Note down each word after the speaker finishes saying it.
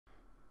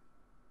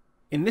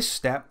In this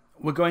step,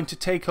 we're going to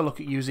take a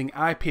look at using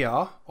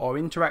IPR, or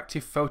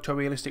interactive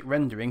photorealistic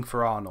rendering,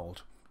 for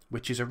Arnold,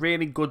 which is a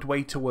really good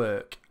way to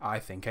work, I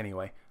think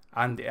anyway,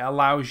 and it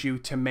allows you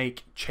to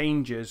make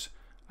changes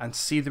and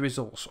see the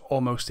results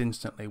almost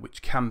instantly,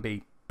 which can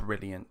be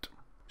brilliant.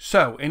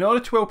 So, in order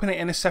to open it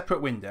in a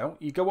separate window,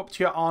 you go up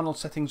to your Arnold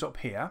settings up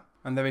here,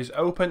 and there is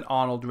Open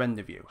Arnold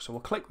Render View. So we'll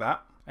click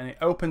that, and it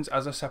opens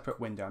as a separate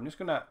window. I'm just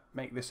going to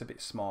make this a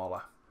bit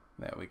smaller.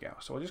 There we go.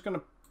 So we're just going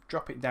to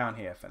drop it down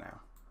here for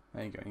now.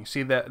 There you go. You can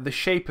see that the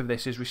shape of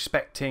this is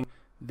respecting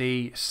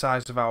the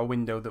size of our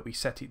window that we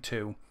set it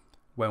to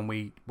when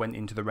we went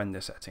into the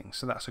render settings.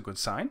 So that's a good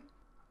sign.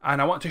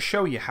 And I want to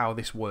show you how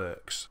this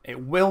works.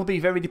 It will be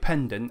very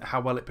dependent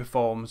how well it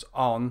performs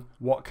on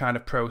what kind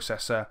of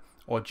processor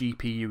or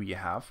GPU you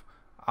have.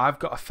 I've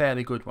got a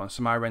fairly good one,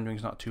 so my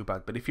rendering's not too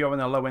bad. But if you're on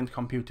a low-end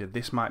computer,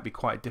 this might be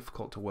quite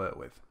difficult to work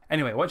with.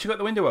 Anyway, once you've got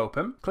the window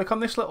open, click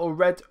on this little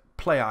red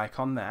play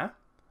icon there,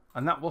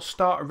 and that will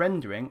start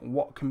rendering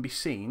what can be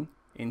seen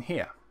in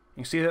here.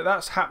 You can see that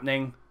that's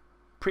happening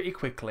pretty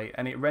quickly,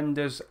 and it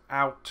renders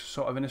out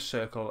sort of in a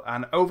circle,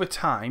 and over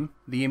time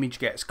the image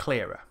gets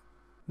clearer.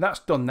 That's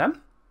done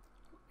then.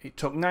 It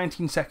took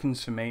 19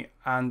 seconds for me,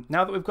 and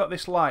now that we've got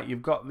this light,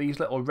 you've got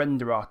these little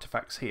render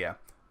artifacts here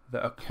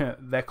that are,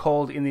 they're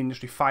called in the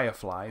industry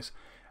fireflies,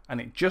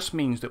 and it just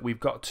means that we've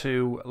got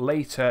to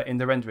later in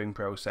the rendering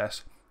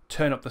process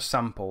turn up the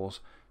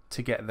samples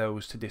to get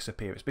those to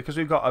disappear. It's because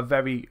we've got a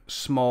very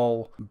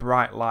small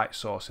bright light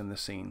source in the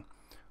scene.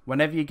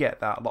 Whenever you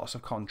get that, lots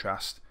of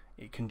contrast,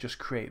 it can just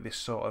create this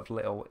sort of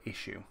little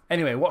issue.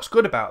 Anyway, what's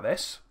good about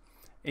this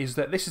is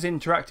that this is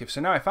interactive. So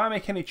now if I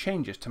make any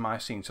changes to my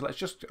scene, so let's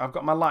just, I've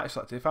got my light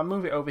selected. If I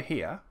move it over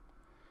here,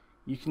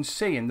 you can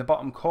see in the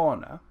bottom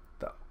corner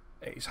that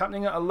it's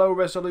happening at a low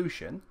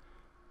resolution,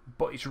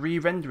 but it's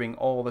re-rendering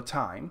all the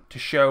time to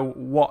show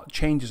what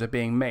changes are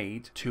being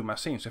made to my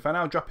scene. So if I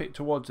now drop it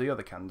towards the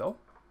other candle,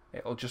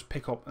 it'll just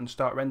pick up and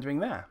start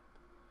rendering there.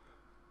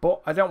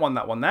 But I don't want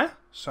that one there,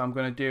 so I'm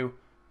going to do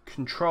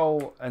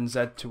Control and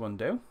Z to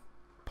undo,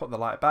 put the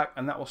light back,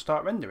 and that will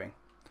start rendering.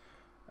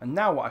 And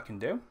now what I can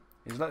do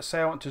is, let's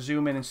say I want to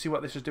zoom in and see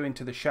what this is doing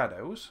to the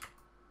shadows.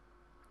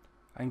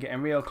 I'm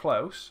getting real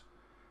close,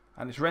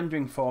 and it's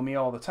rendering for me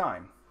all the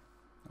time.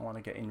 I want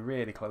to get in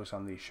really close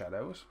on these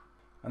shadows.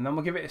 And then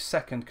we'll give it a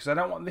second, because I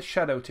don't want this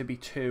shadow to be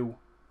too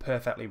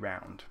perfectly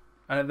round.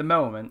 And at the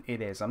moment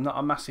it is. I'm not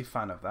a massive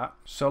fan of that.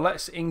 So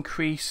let's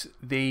increase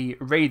the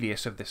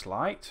radius of this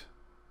light.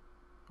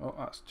 Oh,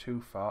 that's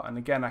too far. And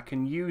again, I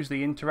can use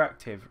the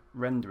interactive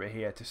renderer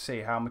here to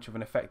see how much of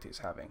an effect it's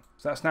having.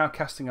 So that's now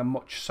casting a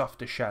much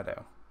softer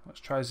shadow. Let's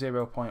try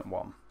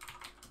 0.1.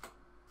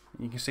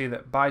 You can see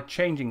that by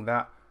changing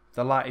that,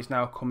 the light is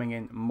now coming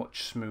in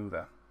much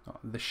smoother.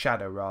 The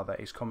shadow, rather,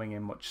 is coming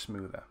in much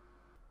smoother.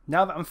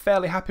 Now that I'm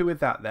fairly happy with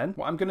that then,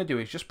 what I'm going to do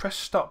is just press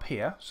stop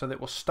here so that it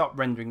will stop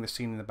rendering the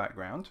scene in the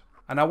background.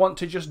 And I want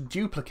to just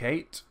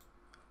duplicate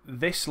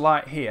this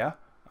light here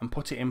and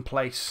put it in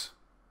place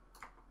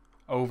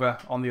over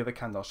on the other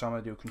candle. So I'm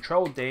going to do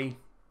Control D,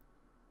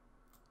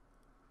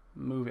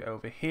 move it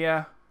over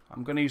here.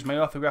 I'm going to use my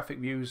orthographic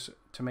views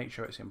to make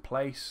sure it's in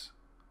place.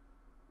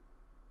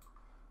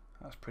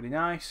 That's pretty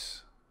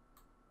nice.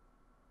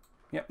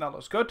 Yep, that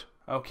looks good.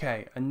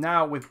 Okay, and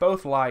now with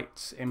both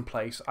lights in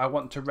place, I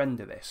want to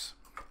render this.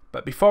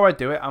 But before I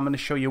do it, I'm going to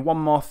show you one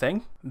more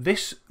thing.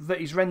 This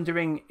that is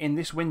rendering in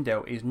this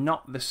window is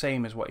not the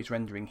same as what is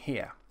rendering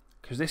here,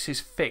 because this is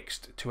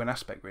fixed to an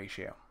aspect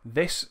ratio.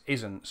 This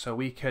isn't, so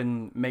we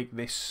can make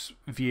this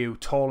view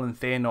tall and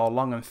thin or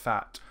long and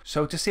fat.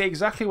 So to see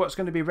exactly what's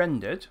going to be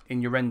rendered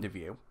in your render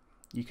view,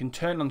 you can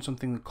turn on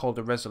something called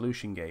a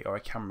resolution gate or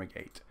a camera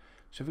gate.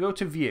 So if we go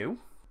to View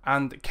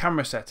and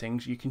Camera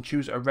Settings, you can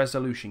choose a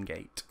resolution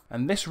gate.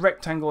 And this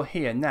rectangle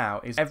here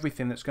now is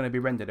everything that's going to be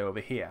rendered over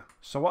here.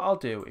 So what I'll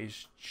do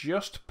is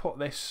just put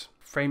this,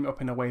 frame it up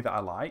in a way that I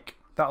like.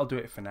 That'll do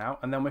it for now.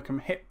 And then we can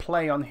hit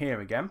play on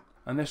here again,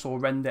 and this will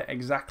render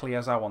exactly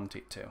as I want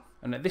it to.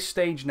 And at this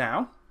stage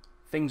now,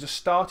 things are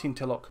starting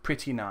to look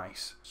pretty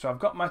nice. So I've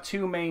got my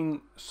two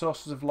main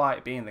sources of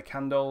light being the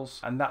candles,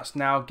 and that's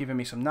now giving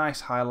me some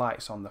nice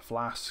highlights on the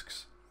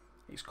flasks.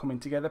 It's coming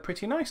together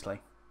pretty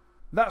nicely.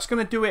 That's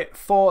going to do it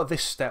for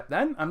this step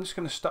then. I'm just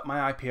going to stop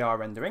my IPR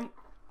rendering.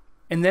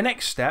 In the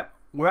next step,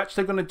 we're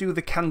actually going to do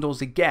the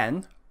candles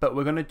again, but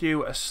we're going to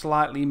do a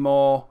slightly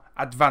more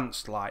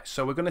advanced light.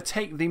 So we're going to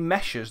take the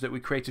meshes that we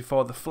created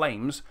for the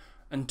flames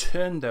and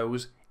turn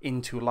those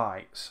into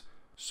lights.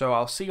 So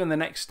I'll see you in the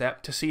next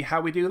step to see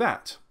how we do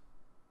that.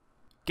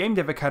 Game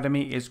Dev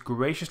Academy is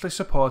graciously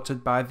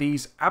supported by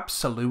these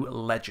absolute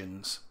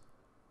legends.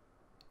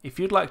 If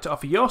you'd like to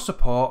offer your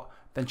support,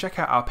 then check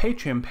out our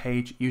Patreon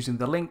page using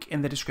the link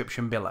in the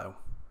description below.